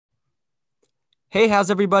Hey,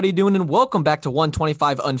 how's everybody doing? And welcome back to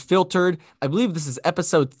 125 Unfiltered. I believe this is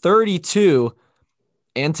episode 32.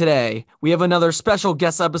 And today we have another special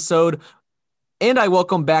guest episode. And I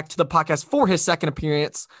welcome back to the podcast for his second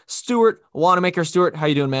appearance, Stuart Wanamaker. Stuart, how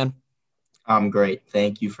you doing, man? I'm great.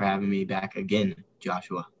 Thank you for having me back again,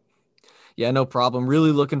 Joshua. Yeah, no problem.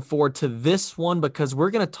 Really looking forward to this one because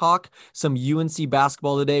we're going to talk some UNC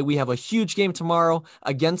basketball today. We have a huge game tomorrow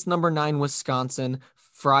against number 9 Wisconsin,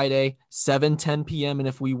 Friday, 7:10 p.m. And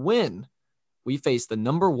if we win, we face the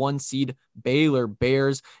number 1 seed Baylor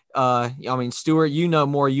Bears. Stuart, you know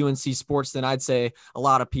more UNC sports than I'd say a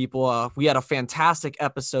lot of people. We had a fantastic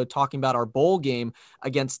episode talking about our bowl game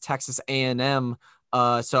against Texas A&M.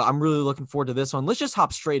 So I'm really looking forward to this one. Let's just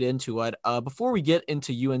hop straight into it. Before we get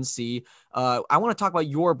into UNC, I want to talk about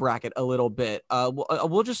your bracket a little bit.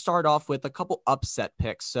 We'll just start off with a couple upset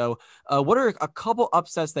picks. So what are a couple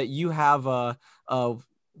upsets that you have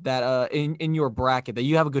in your bracket that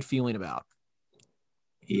you have a good feeling about?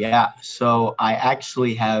 Yeah, so I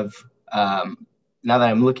actually have, now that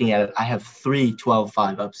I'm looking at it, I have three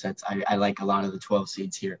 12-5 upsets. I like a lot of the 12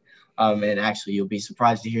 seeds here. And actually, you'll be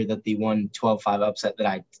surprised to hear that the one 12-5 upset that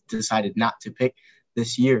I decided not to pick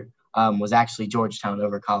this year was actually Georgetown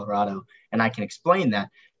over Colorado. And I can explain that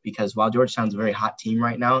because while Georgetown's a very hot team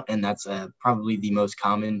right now, and that's probably the most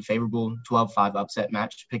common favorable 12-5 upset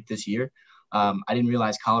match pick this year, I didn't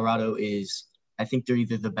realize Colorado is – I think they're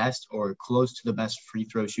either the best or close to the best free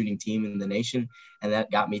throw shooting team in the nation. And that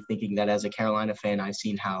got me thinking that as a Carolina fan, I've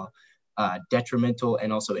seen how detrimental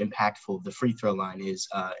and also impactful the free throw line is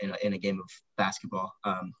in a game of basketball.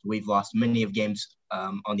 We've lost many of games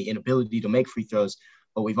on the inability to make free throws,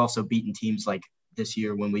 but we've also beaten teams like this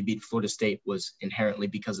year when we beat Florida State was inherently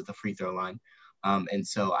because of the free throw line. And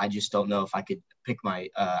so I just don't know if I could pick I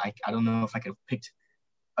don't know if I could have picked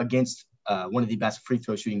against one of the best free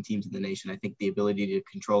throw shooting teams in the nation. I think the ability to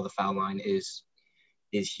control the foul line is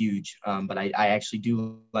huge. But I actually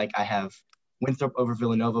do I have Winthrop over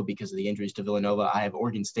Villanova because of the injuries to Villanova. I have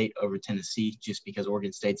Oregon State over Tennessee just because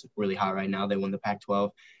Oregon State's really hot right now. They won the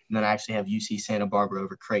Pac-12. And then I actually have UC Santa Barbara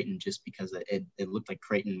over Creighton just because it looked like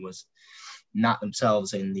Creighton was not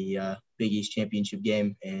themselves in the Big East championship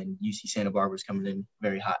game. And UC Santa Barbara is coming in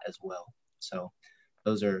very hot as well. So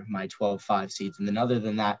those are my 12-5 seeds. And then other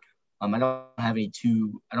than that, I don't have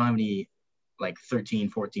any like 13,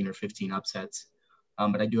 14, or 15 upsets.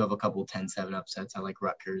 But I do have a couple 10-7 upsets. I like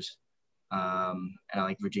Rutgers, and I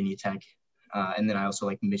like Virginia Tech. And then I also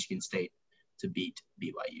like Michigan State to beat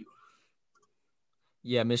BYU.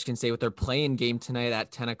 Yeah, Michigan State with their playing game tonight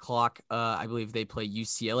at 10 o'clock. I believe they play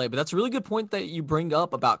UCLA. But that's a really good point that you bring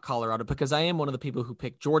up about Colorado because I am one of the people who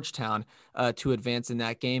picked Georgetown to advance in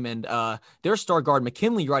that game. And their star guard,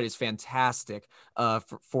 McKinley Wright, is fantastic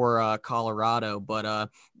for Colorado. But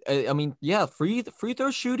yeah, free throw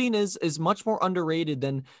shooting is much more underrated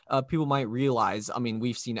than people might realize. I mean,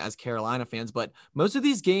 we've seen it as Carolina fans, but most of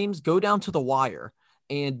these games go down to the wire.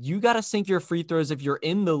 And you got to sink your free throws if you're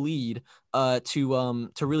in the lead to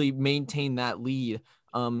really maintain that lead.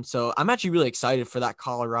 So I'm actually really excited for that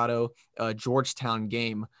Colorado Georgetown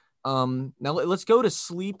game. Now let's go to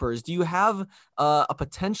sleepers. Do you have a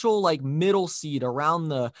potential like middle seed around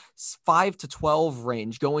the 5 to 12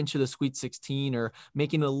 range going to the Sweet 16 or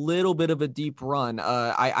making a little bit of a deep run?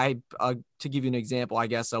 To give you an example, I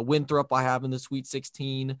guess Winthrop I have in the Sweet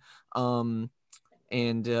 16.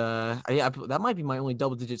 That might be my only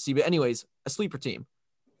double-digit seed. But anyways, a sleeper team.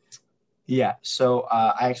 Yeah, so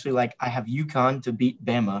I have UConn to beat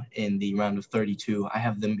Bama in the round of 32. I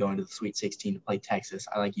have them going to the Sweet 16 to play Texas.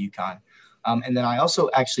 I like UConn. And then I also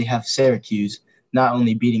actually have Syracuse not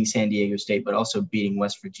only beating San Diego State, but also beating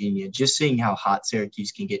West Virginia. Just seeing how hot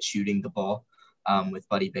Syracuse can get shooting the ball with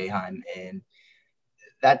Buddy Boeheim. And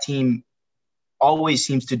that team always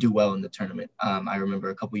seems to do well in the tournament. I remember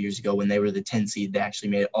a couple years ago when they were the 10 seed, they actually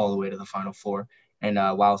made it all the way to the Final Four. And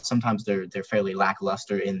while sometimes they're fairly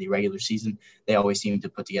lackluster in the regular season, they always seem to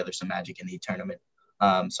put together some magic in the tournament.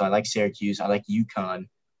 So I like Syracuse. I like UConn.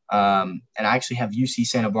 And I actually have UC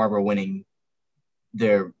Santa Barbara winning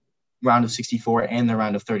their round of 64 and their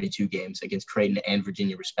round of 32 games against Creighton and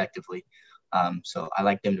Virginia, respectively. So I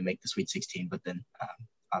like them to make the Sweet 16, but then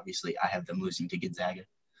obviously I have them losing to Gonzaga.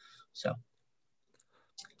 So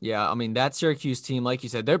Yeah, I mean that Syracuse team, like you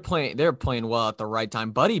said, they're playing well at the right time.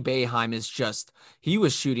 Buddy Boeheim is he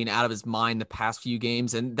was shooting out of his mind the past few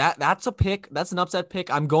games, and that's a pick. That's an upset pick.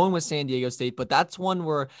 I'm going with San Diego State, but that's one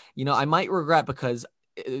where I might regret because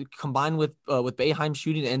combined with Boeheim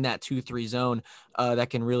shooting in that 2-3 zone, that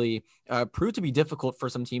can really prove to be difficult for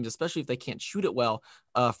some teams, especially if they can't shoot it well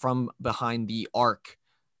from behind the arc.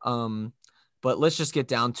 But let's just get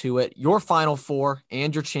down to it. Your Final Four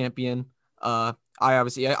and your champion. I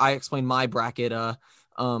explained my bracket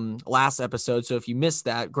last episode. So if you missed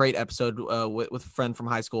that, great episode with a friend from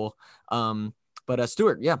high school. But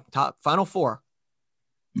Stuart, yeah, top Final Four.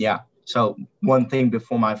 Yeah. So one thing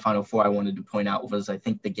before my Final Four I wanted to point out was I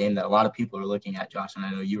think the game that a lot of people are looking at, Josh, and I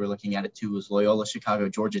know you were looking at it too, was Loyola Chicago,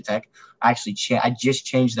 Georgia Tech. I just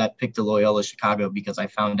changed that pick to Loyola Chicago because I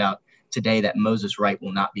found out today that Moses Wright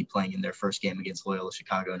will not be playing in their first game against Loyola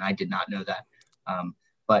Chicago, and I did not know that.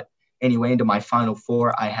 But anyway, into my Final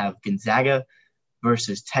Four, I have Gonzaga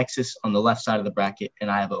versus Texas on the left side of the bracket, and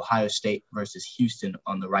I have Ohio State versus Houston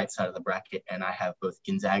on the right side of the bracket, and I have both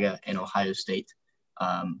Gonzaga and Ohio State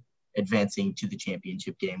advancing to the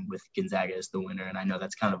championship game with Gonzaga as the winner. And I know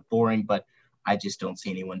that's kind of boring, but I just don't see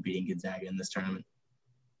anyone beating Gonzaga in this tournament.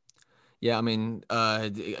 Yeah, I mean,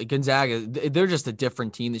 Gonzaga, they're just a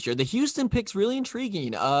different team this year. The Houston pick's really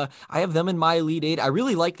intriguing. I have them in my Elite Eight. I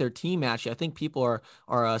really like their team, actually. I think people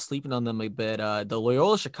are sleeping on them a bit. The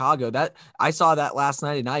Loyola Chicago, that I saw that last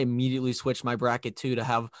night, and I immediately switched my bracket too to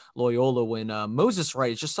have Loyola win. Moses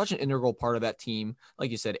Wright is just such an integral part of that team.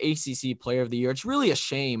 Like you said, ACC Player of the Year. It's really a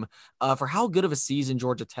shame for how good of a season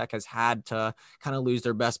Georgia Tech has had to kind of lose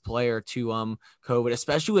their best player to COVID,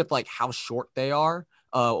 especially with like how short they are.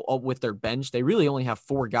 With their bench. They really only have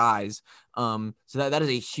 4 guys. So that is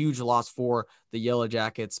a huge loss for the Yellow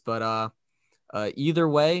Jackets. But either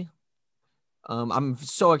way, I'm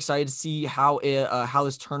so excited to see how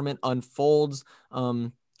this tournament unfolds.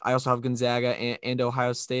 I also have Gonzaga and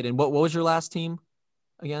Ohio State. And what was your last team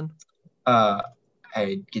again?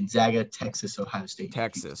 Gonzaga, Texas, Ohio State.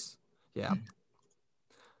 Texas. Yeah.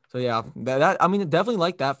 So yeah, that I mean, definitely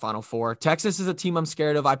like that Final Four. Texas is a team I'm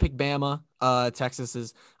scared of. I picked Bama. Texas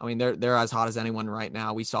is, I mean, they're as hot as anyone right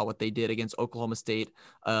now. We saw what they did against Oklahoma State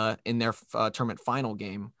in their tournament final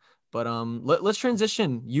game. But let's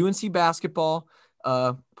transition. UNC basketball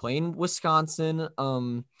playing Wisconsin.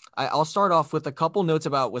 I'll start off with a couple notes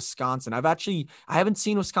about Wisconsin. I haven't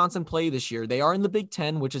seen Wisconsin play this year. They are in the Big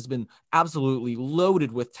Ten, which has been absolutely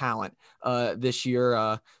loaded with talent this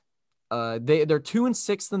year. They're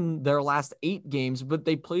 2-6 in their last 8 games, but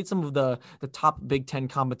they played some of the top Big Ten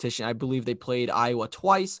competition. I believe they played Iowa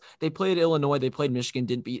twice. They played Illinois. They played Michigan.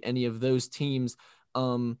 Didn't beat any of those teams.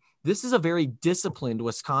 This is a very disciplined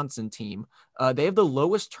Wisconsin team. They have the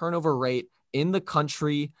lowest turnover rate in the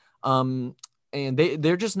country, and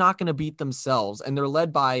they're just not going to beat themselves. And they're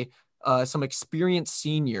led by some experienced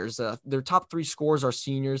seniors. Their top 3 scorers are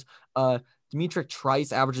seniors. Demetric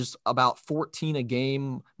Trice averages about 14 a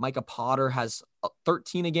game. Micah Potter has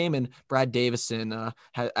 13 a game, and Brad Davison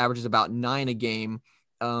averages about 9 a game.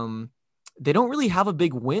 They don't really have a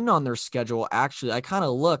big win on their schedule. Actually, I kind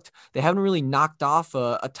of looked. They haven't really knocked off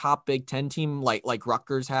a top Big Ten team like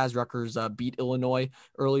Rutgers has. Rutgers beat Illinois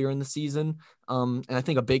earlier in the season. And I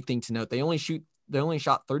think a big thing to note, they only shot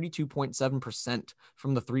 32.7%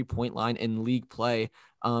 from the 3-point line in league play.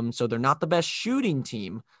 So they're not the best shooting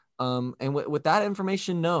team. And with that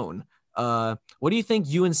information known, what do you think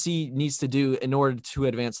UNC needs to do in order to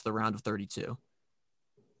advance to the round of 32?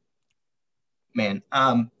 Man,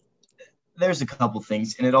 there's a couple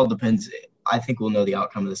things, and it all depends. I think we'll know the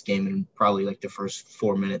outcome of this game in probably like the first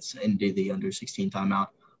 4 minutes into the under 16 timeout.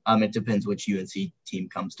 It depends which UNC team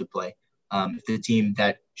comes to play. If the team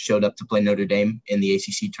that showed up to play Notre Dame in the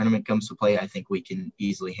ACC tournament comes to play, I think we can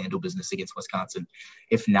easily handle business against Wisconsin.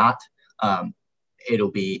 If not,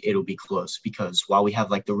 it'll be close, because while we have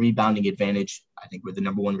like the rebounding advantage, I think we're the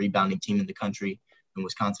number 1 rebounding team in the country, and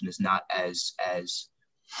Wisconsin is not as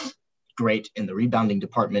great in the rebounding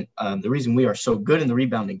department. The reason we are so good in the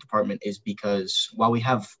rebounding department is because while we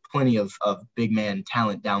have plenty of big man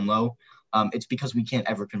talent down low, it's because we can't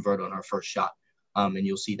ever convert on our first shot. And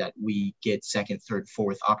you'll see that we get second, third,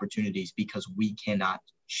 fourth opportunities because we cannot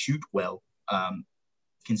shoot well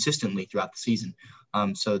consistently throughout the season.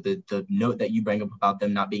 So the note that you bring up about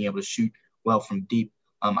them not being able to shoot well from deep,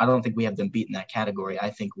 I don't think we have them beat in that category.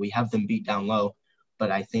 I think we have them beat down low,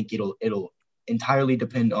 but I think it'll entirely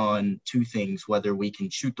depend on 2 things: whether we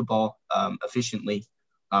can shoot the ball efficiently,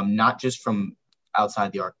 not just from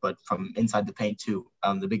outside the arc, but from inside the paint too.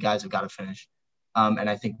 The big guys have got to finish. And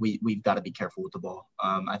I think we've got to be careful with the ball.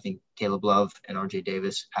 I think Caleb Love and RJ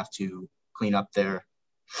Davis have to clean up their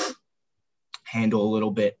handle a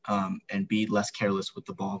little bit and be less careless with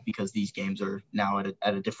the ball, because these games are now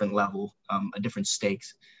at a different level, a different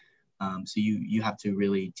stakes. So you have to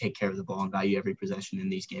really take care of the ball and value every possession in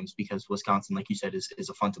these games, because Wisconsin, like you said, is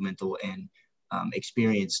a fundamental and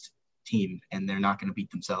experienced team, and they're not going to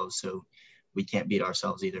beat themselves. So we can't beat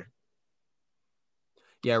ourselves either.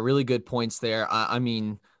 Yeah, really good points there. I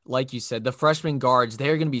mean, like you said, the freshman guards,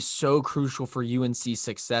 they're going to be so crucial for UNC's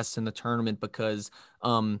success in the tournament because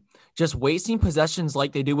just wasting possessions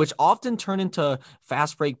like they do, which often turn into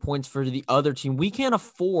fast break points for the other team. We can't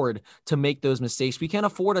afford to make those mistakes. We can't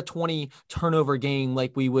afford a 20 turnover game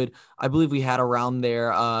like we would, I believe we had around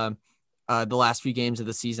there the last few games of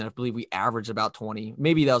the season. I believe we averaged about 20.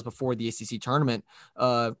 Maybe that was before the ACC tournament.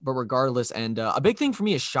 But regardless, and a big thing for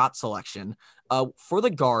me is shot selection. For the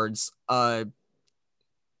guards,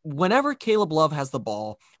 whenever Caleb Love has the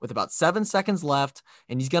ball with about 7 seconds left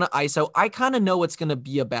and he's going to ISO, I kind of know it's going to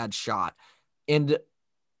be a bad shot. And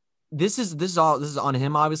this is on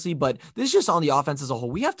him, obviously, but this is just on the offense as a whole.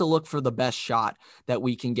 We have to look for the best shot that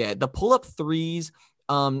we can get. The pull-up threes,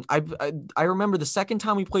 I remember the second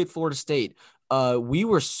time we played Florida State, we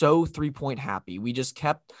were so 3-point happy. We just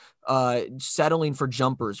kept settling for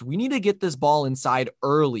jumpers. We need to get this ball inside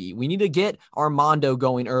early. We need to get Armando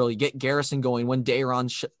going early, get Garrison going when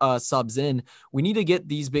Dayron subs in. We need to get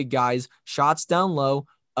these big guys shots down low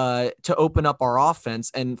to open up our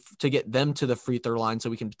offense and to get them to the free throw line so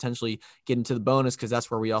we can potentially get into the bonus, because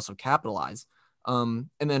that's where we also capitalize. And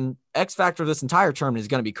then X factor of this entire tournament is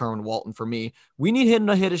going to be Kerwin Walton for me. We need him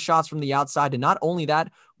to hit his shots from the outside. And not only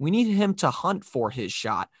that, we need him to hunt for his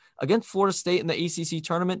shot. Against Florida State in the ACC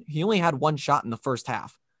tournament, he only had one shot in the first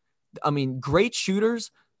half. I mean, great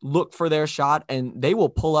shooters look for their shot, and they will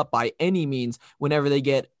pull up by any means whenever they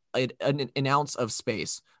get an ounce of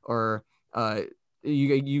space, or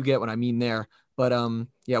you get what I mean there. But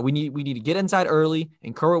yeah, we need to get inside early,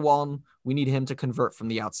 and Kerwin Walton, we need him to convert from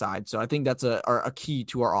the outside. So I think that's a key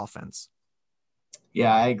to our offense.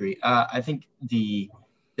 Yeah, I agree. I think the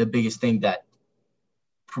biggest thing that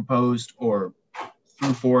proposed or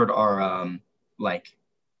threw forward our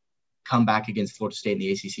comeback against Florida State in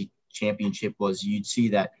the ACC championship was, you'd see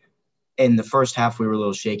that in the first half we were a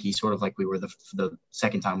little shaky, sort of like we were the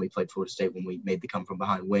second time we played Florida State when we made the come from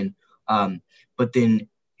behind win. But then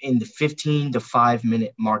in the 15 to 5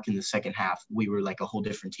 minute mark in the second half, we were like a whole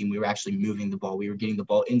different team. We were actually moving the ball. We were getting the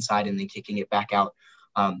ball inside and then kicking it back out.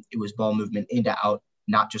 It was ball movement into out,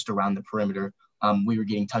 not just around the perimeter. We were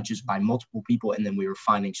getting touches by multiple people, and then we were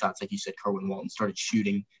finding shots. Like you said, Kerwin Walton started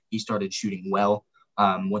shooting. He started shooting well.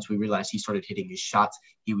 Once we realized he started hitting his shots,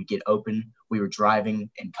 he would get open. We were driving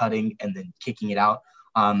and cutting and then kicking it out.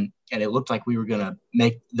 And it looked like we were going to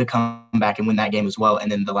make the comeback and win that game as well.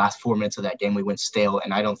 And then the last 4 minutes of that game, we went stale.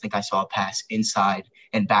 And I don't think I saw a pass inside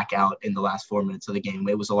and back out in the last 4 minutes of the game.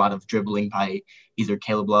 It was a lot of dribbling by either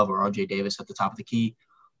Caleb Love or RJ Davis at the top of the key.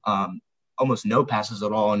 Almost no passes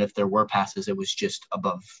at all. And if there were passes, it was just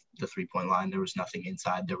above the 3-point line. There was nothing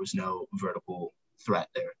inside. There was no vertical threat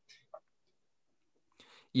there.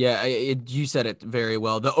 Yeah, you said it very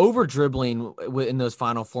well. The over dribbling in those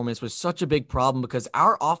final 4 minutes was such a big problem because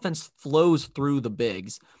our offense flows through the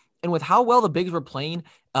bigs. And with how well the bigs were playing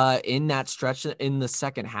in that stretch in the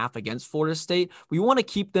second half against Florida State, we want to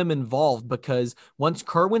keep them involved, because once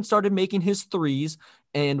Kerwin started making his threes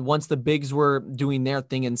and once the bigs were doing their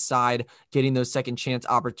thing inside, getting those second chance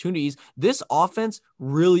opportunities, this offense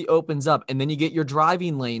really opens up. And then you get your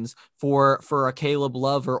driving lanes for a Caleb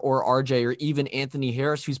Love or RJ or even Anthony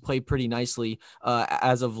Harris, who's played pretty nicely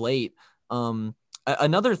as of late.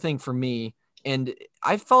 Another thing for me, and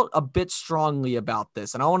I felt a bit strongly about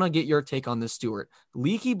this, and I want to get your take on this, Stuart.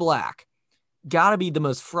 Leaky Black got to be the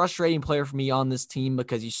most frustrating player for me on this team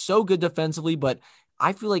because he's so good defensively, but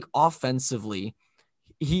I feel like offensively,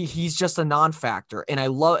 he's just a non-factor. And I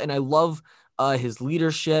love his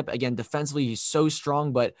leadership. Again, defensively, he's so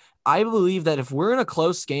strong, but I believe that if we're in a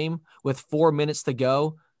close game with 4 minutes to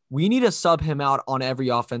go, we need to sub him out on every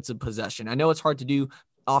offensive possession. I know it's hard to do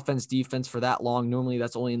offense defense for that long. Normally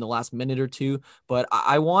that's only in the last minute or two, but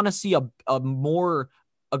I want to see a more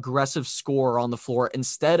aggressive scorer on the floor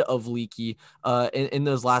instead of Leaky in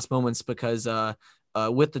those last moments, because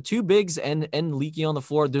with the two bigs and Leaky on the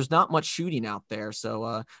floor, there's not much shooting out there.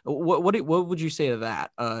 So what would you say to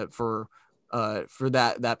that for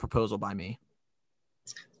that proposal by me?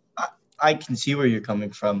 I can see where you're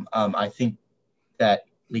coming from. I think that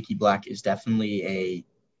Leaky Black is definitely a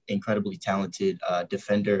incredibly talented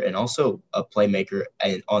defender and also a playmaker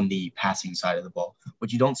on the passing side of the ball.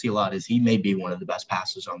 What you don't see a lot is he may be one of the best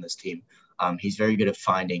passers on this team. He's very good at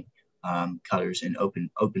finding cutters and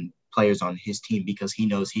open players on his team because he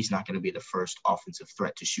knows he's not going to be the first offensive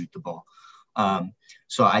threat to shoot the ball.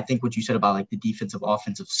 So I think what you said about like the defensive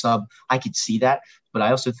offensive sub, I could see that, but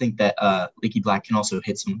I also think that Leaky Black can also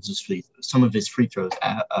hit some of his free throws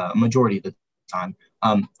at a majority of the time.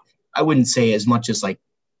 I wouldn't say as much as like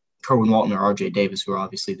Kerwin Walton or RJ Davis, who are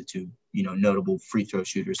obviously the two, notable free throw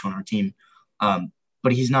shooters on our team.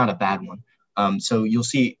 But he's not a bad one. So you'll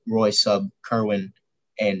see Roy sub Kerwin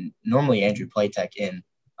and normally Andrew Platek in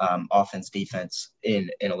offense defense in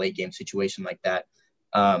a late game situation like that.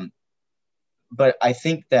 But I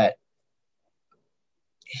think that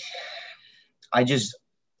I just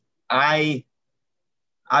I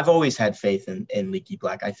I've always had faith in Leaky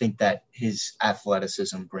Black. I think that his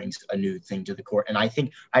athleticism brings a new thing to the court. And I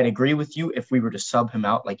think I'd agree with you if we were to sub him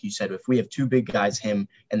out, like you said, if we have two big guys, him,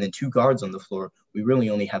 and then two guards on the floor, we really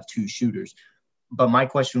only have two shooters. But my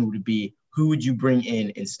question would be, who would you bring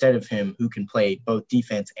in instead of him who can play both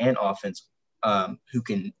defense and offense, who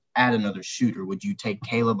can add another shooter? Would you take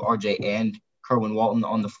Caleb, RJ, and Kerwin Walton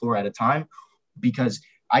on the floor at a time? Because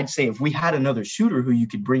I'd say if we had another shooter who you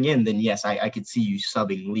could bring in, then yes, I could see you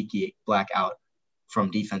subbing Leaky Black out from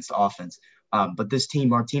defense to offense. But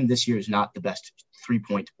our team this year is not the best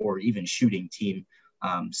 3-point or even shooting team.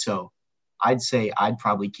 So I'd say I'd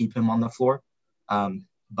probably keep him on the floor.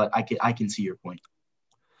 But I can see your point.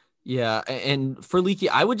 Yeah, and for Leaky,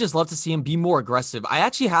 I would just love to see him be more aggressive. I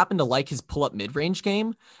actually happen to like his pull-up mid-range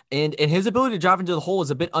game, and his ability to drive into the hole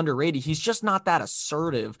is a bit underrated. He's just not that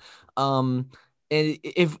assertive. And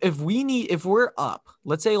if we're up,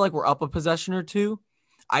 let's say like we're up a possession or two,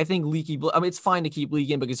 I think it's fine to keep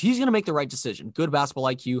Leaky in because he's going to make the right decision. Good basketball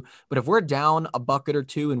IQ. But if we're down a bucket or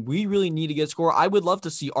two and we really need to get a score, I would love to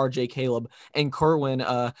see RJ, Caleb, and Kerwin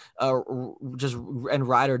just and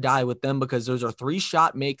ride or die with them because those are 3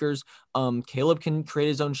 shot makers. Caleb can create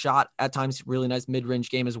his own shot at times. Really nice mid-range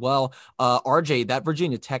game as well. RJ, that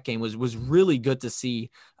Virginia Tech game was really good to see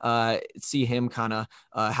him kind of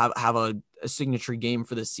have a signature game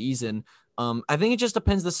for the season. I think it just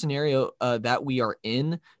depends the scenario that we are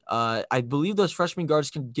in. I believe those freshman guards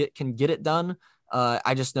can get it done.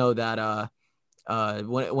 I just know that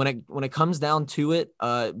when it comes down to it,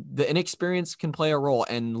 the inexperience can play a role.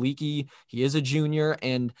 And Leaky, he is a junior,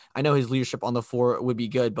 and I know his leadership on the floor would be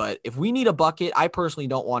good. But if we need a bucket, I personally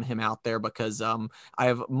don't want him out there because I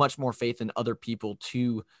have much more faith in other people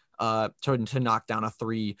to knock down a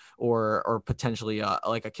 3 or potentially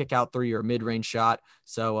like a kick out 3 or a mid-range shot.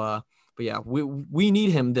 So. But yeah, we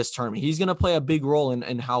need him this tournament. He's going to play a big role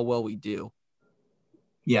in how well we do.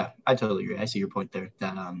 Yeah, I totally agree. I see your point there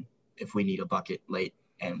that if we need a bucket late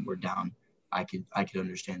and we're down, I could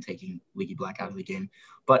understand taking Leaky Black out of the game.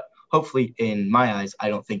 But hopefully, in my eyes, I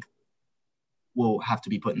don't think we'll have to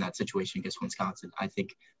be put in that situation against Wisconsin. I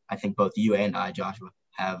think both you and I, Joshua,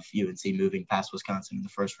 have UNC moving past Wisconsin in the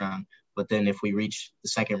first round. But then if we reach the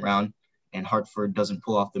second round and Hartford doesn't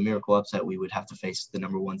pull off the miracle upset, we would have to face the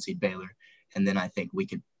number 1 seed Baylor. And then I think we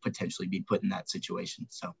could potentially be put in that situation.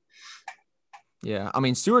 So, yeah, I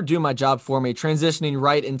mean, Stewart doing my job for me, transitioning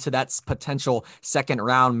right into that potential second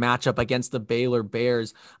round matchup against the Baylor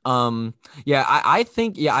Bears. I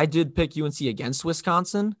think I did pick UNC against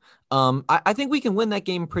Wisconsin. I think we can win that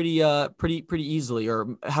game pretty easily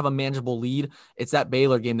or have a manageable lead. It's that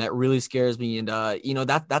Baylor game that really scares me. And,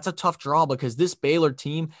 that's a tough draw because this Baylor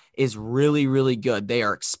team is really, really good. They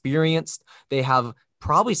are experienced. They have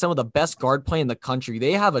probably some of the best guard play in the country.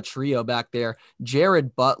 They have a trio back there.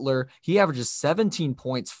 Jared Butler, he averages 17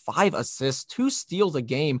 points, 5 assists, 2 steals a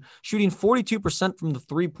game, shooting 42% from the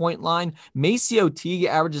 3-point line. Maceo Teague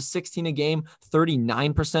averages 16 a game,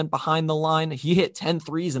 39% behind the line. He hit 10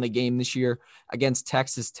 threes in a game this year against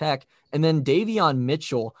Texas Tech. And then Davion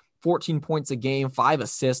Mitchell, 14 points a game, 5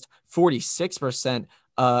 assists, 46%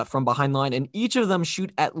 from behind the line. And each of them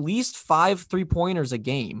shoot at least 5 3-pointers a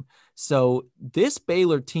game. So this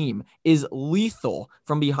Baylor team is lethal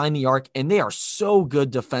from behind the arc, and they are so good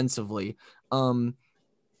defensively. And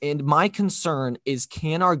my concern is,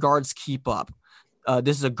 can our guards keep up?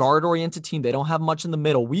 This is a guard-oriented team. They don't have much in the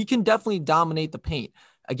middle. We can definitely dominate the paint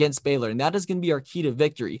against Baylor, and that is going to be our key to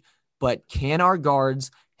victory. But can our guards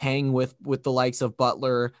hang with the likes of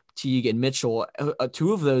Butler, Teague, and Mitchell,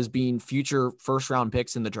 2 of those being future first-round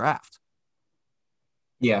picks in the draft?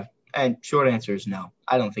 Yeah. And short answer is no.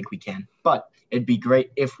 I don't think we can, but it'd be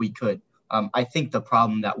great if we could. I think the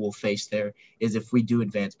problem that we'll face there is if we do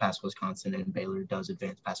advance past Wisconsin and Baylor does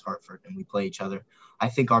advance past Hartford and we play each other, I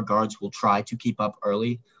think our guards will try to keep up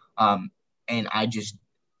early. And I just,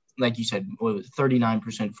 like you said, 39%,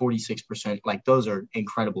 46%, like those are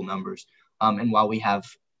incredible numbers. And while we have,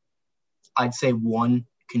 I'd say, 1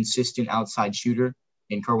 consistent outside shooter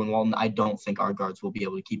in Kerwin Walton, I don't think our guards will be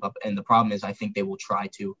able to keep up. And the problem is I think they will try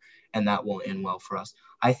to, and that won't end well for us.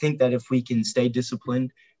 I think that if we can stay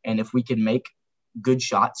disciplined and if we can make good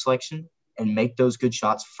shot selection and make those good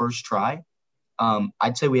shots first try,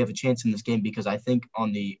 I'd say we have a chance in this game because I think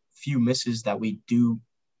on the few misses that we do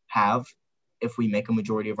have, if we make a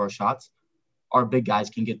majority of our shots, our big guys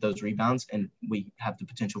can get those rebounds and we have the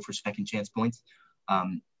potential for second chance points.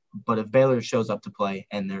 But if Baylor shows up to play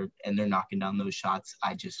and they're knocking down those shots,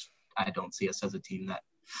 I don't see us as a team that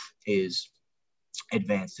is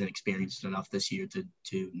advanced and experienced enough this year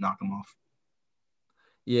to knock them off.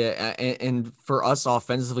 Yeah, and for us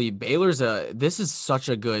offensively, this is such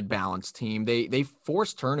a good balanced team. They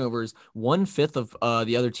force turnovers 1/5 of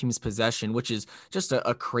the other team's possession, which is just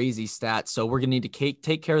a crazy stat. So we're gonna need to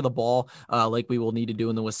take care of the ball, like we will need to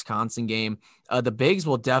do in the Wisconsin game. The bigs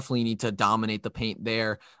will definitely need to dominate the paint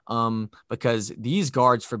there, because these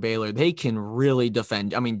guards for Baylor, they can really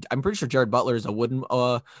defend. I mean, I'm pretty sure Jared Butler is a Wooden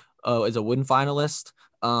finalist.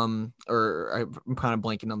 Or I'm kind of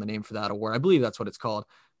blanking on the name for that award. I believe that's what it's called.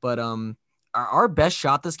 But our best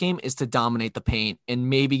shot this game is to dominate the paint and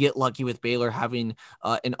maybe get lucky with Baylor having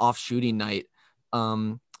an off shooting night.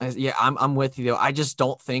 Yeah, I'm with you though. I just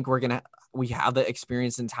don't think we have the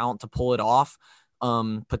experience and talent to pull it off.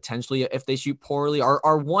 Potentially if they shoot poorly,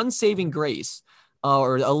 our one saving grace,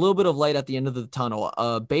 or a little bit of light at the end of the tunnel.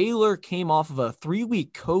 Baylor came off of a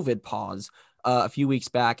 3-week COVID pause a few weeks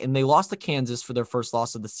back, and they lost to Kansas for their first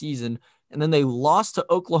loss of the season. And then they lost to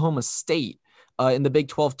Oklahoma State in the Big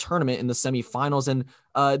 12 tournament in the semifinals. And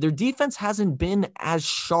their defense hasn't been as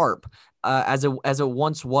sharp as it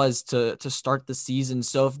once was to start the season.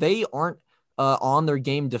 So if they aren't on their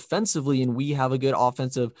game defensively and we have a good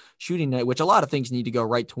offensive shooting night, which a lot of things need to go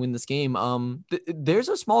right to win this game, there's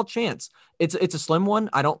a small chance. It's a slim one.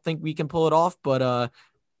 I don't think we can pull it off, but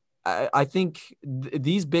I think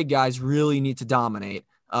these big guys really need to dominate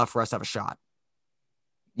for us to have a shot.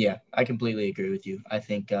 Yeah, I completely agree with you. I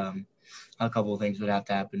think a couple of things would have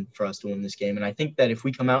to happen for us to win this game. And I think that if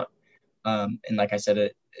we come out, and like I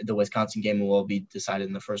said, the Wisconsin game will all be decided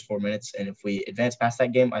in the first 4 minutes. And if we advance past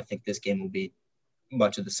that game, I think this game will be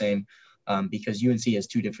much of the same, because UNC has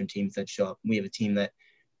two different teams that show up. We have a team that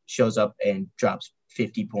shows up and drops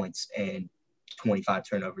 50 points and 25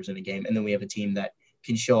 turnovers in a game. And then we have a team that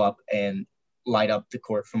can show up and light up the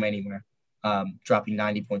court from anywhere, dropping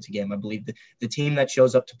 90 points a game. I believe the team that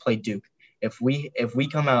shows up to play Duke, if we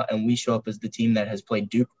come out and we show up as the team that has played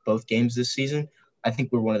Duke both games this season, I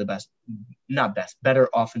think we're one of the better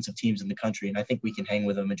offensive teams in the country. And I think we can hang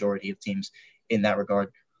with a majority of teams in that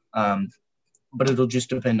regard. But it'll just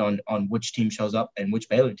depend on which team shows up and which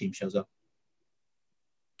Baylor team shows up.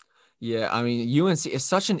 Yeah, I mean, UNC is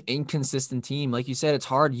such an inconsistent team. Like you said, it's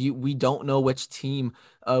hard. We don't know which team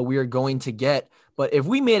we are going to get. But if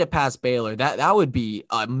we made it past Baylor, that would be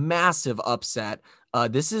a massive upset.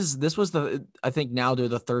 This was I think now they're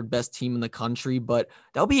the third best team in the country, but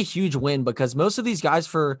that'll be a huge win because most of these guys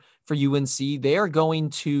for UNC, they are going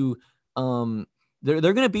to they're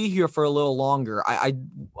going to be here for a little longer. I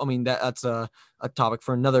mean, that's a topic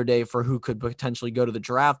for another day for who could potentially go to the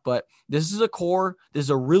draft, but this is a core. This is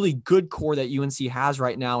a really good core that UNC has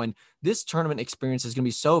right now. And this tournament experience is going to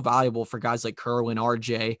be so valuable for guys like Kerwin,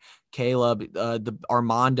 RJ, Caleb, the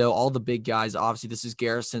Armando, all the big guys. Obviously this is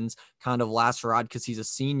Garrison's kind of last ride because he's a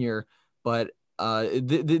senior, but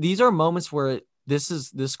these are moments where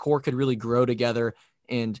this core could really grow together.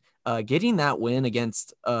 And getting that win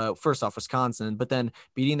against first off Wisconsin, but then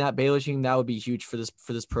beating that Baylor team, that would be huge for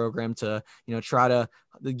this program to try to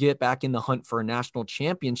get back in the hunt for a national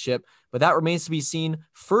championship. But that remains to be seen.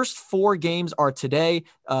 First 4 games are today.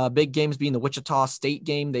 Big games being the Wichita State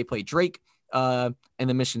game. They play Drake, and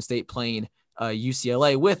the Michigan State playing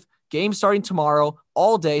UCLA, with games starting tomorrow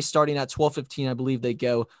all day, starting at 12:15. I believe they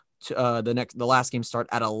go to the last game start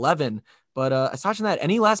at 11. But aside from that,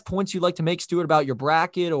 any last points you'd like to make, Stuart, about your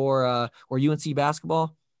bracket or UNC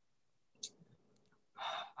basketball?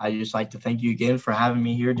 I just like to thank you again for having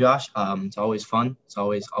me here, Josh. It's always fun. It's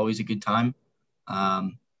always a good time.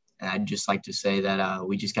 And I'd just like to say that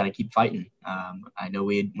we just got to keep fighting. I know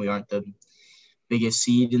we aren't the biggest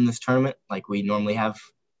seed in this tournament like we normally have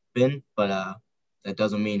been, but that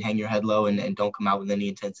doesn't mean hang your head low and don't come out with any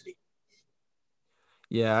intensity.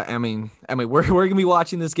 Yeah, I mean, we're gonna be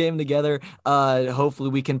watching this game together. Hopefully,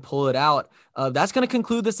 we can pull it out. That's gonna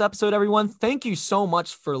conclude this episode, everyone. Thank you so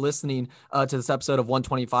much for listening to this episode of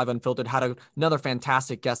 125 Unfiltered. Had another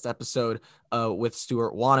fantastic guest episode with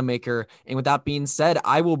Stuart Wanamaker. And with that being said,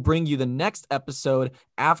 I will bring you the next episode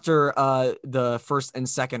after the first and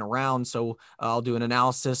second round. So I'll do an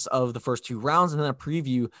analysis of the first 2 rounds and then a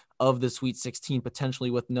preview of the Sweet 16,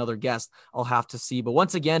 potentially with another guest. I'll have to see. But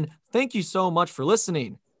once again, thank you so much for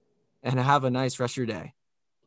listening and have a nice rest of your day.